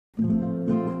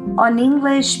On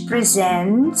English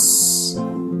presents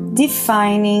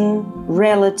Defining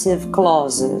Relative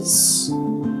Clauses.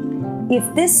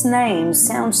 If this name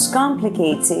sounds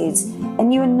complicated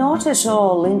and you're not at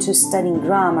all into studying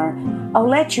grammar, I'll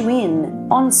let you in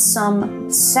on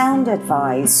some sound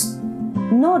advice.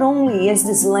 Not only is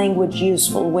this language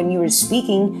useful when you're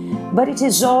speaking, but it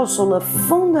is also a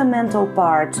fundamental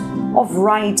part of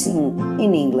writing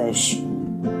in English.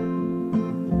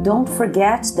 Don't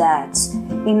forget that,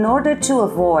 in order to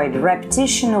avoid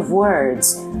repetition of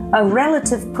words, a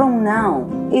relative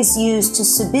pronoun is used to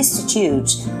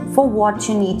substitute for what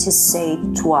you need to say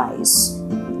twice.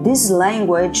 This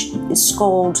language is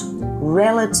called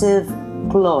relative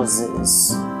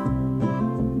clauses.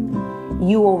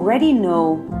 You already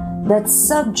know that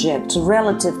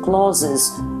subject-relative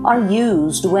clauses are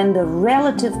used when the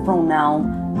relative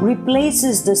pronoun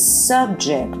replaces the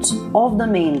subject of the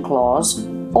main clause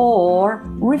or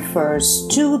refers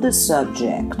to the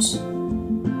subject.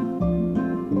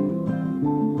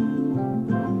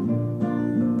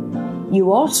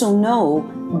 You also know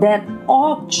that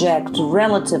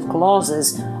object-relative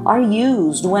clauses are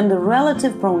used when the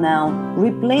relative pronoun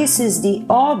replaces the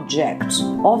object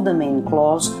of the main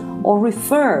clause or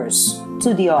refers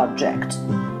to the object.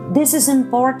 This is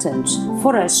important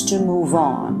for us to move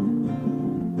on.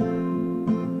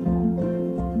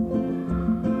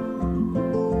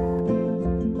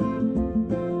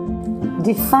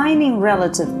 Defining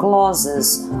relative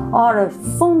clauses are a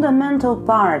fundamental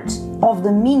part of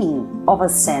the meaning of a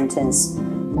sentence.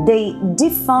 They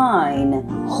define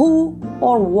who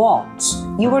or what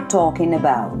you are talking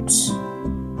about.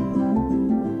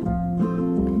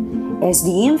 As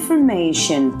the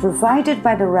information provided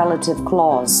by the relative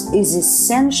clause is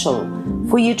essential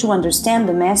for you to understand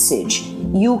the message,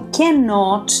 you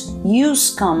cannot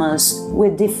use commas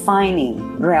with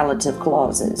defining relative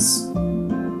clauses.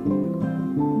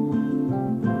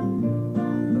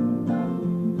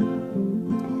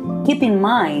 Keep in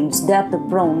mind that the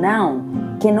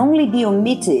pronoun can only be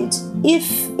omitted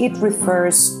if it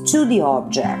refers to the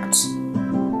object.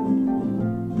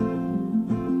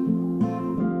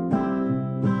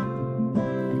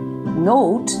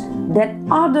 Note that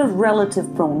other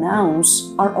relative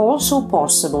pronouns are also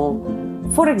possible.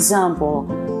 For example,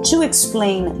 to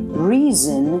explain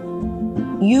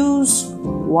reason, use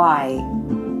why.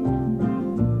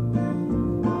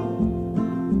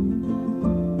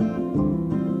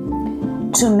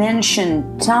 To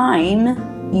mention time,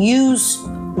 use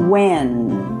when.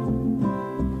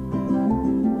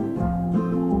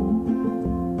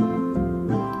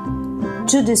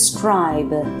 To describe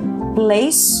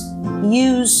place,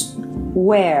 use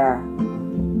where.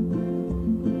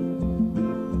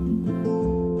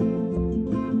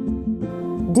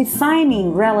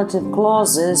 Defining relative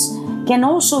clauses can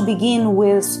also begin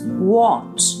with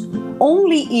what,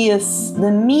 only if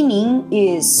the meaning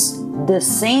is the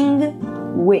thing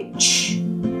which.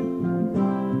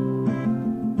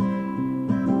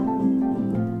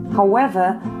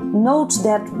 However, note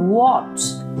that what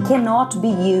cannot be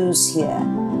used here.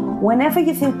 Whenever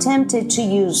you feel tempted to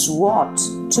use what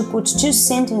to put two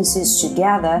sentences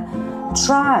together,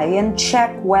 try and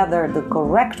check whether the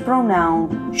correct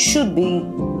pronoun should be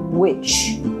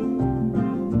which.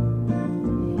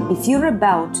 If you're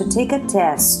about to take a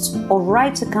test or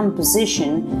write a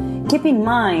composition, keep in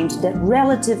mind that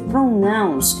relative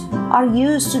pronouns are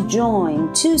used to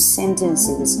join two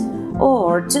sentences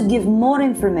or to give more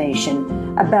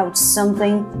information about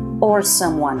something or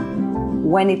someone.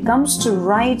 When it comes to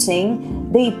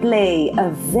writing, they play a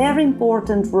very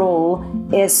important role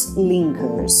as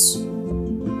linkers.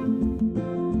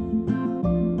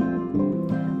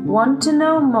 Want to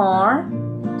know more?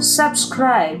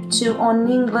 Subscribe to On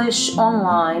English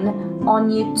Online on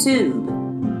YouTube.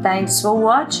 Thanks for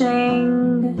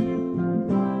watching!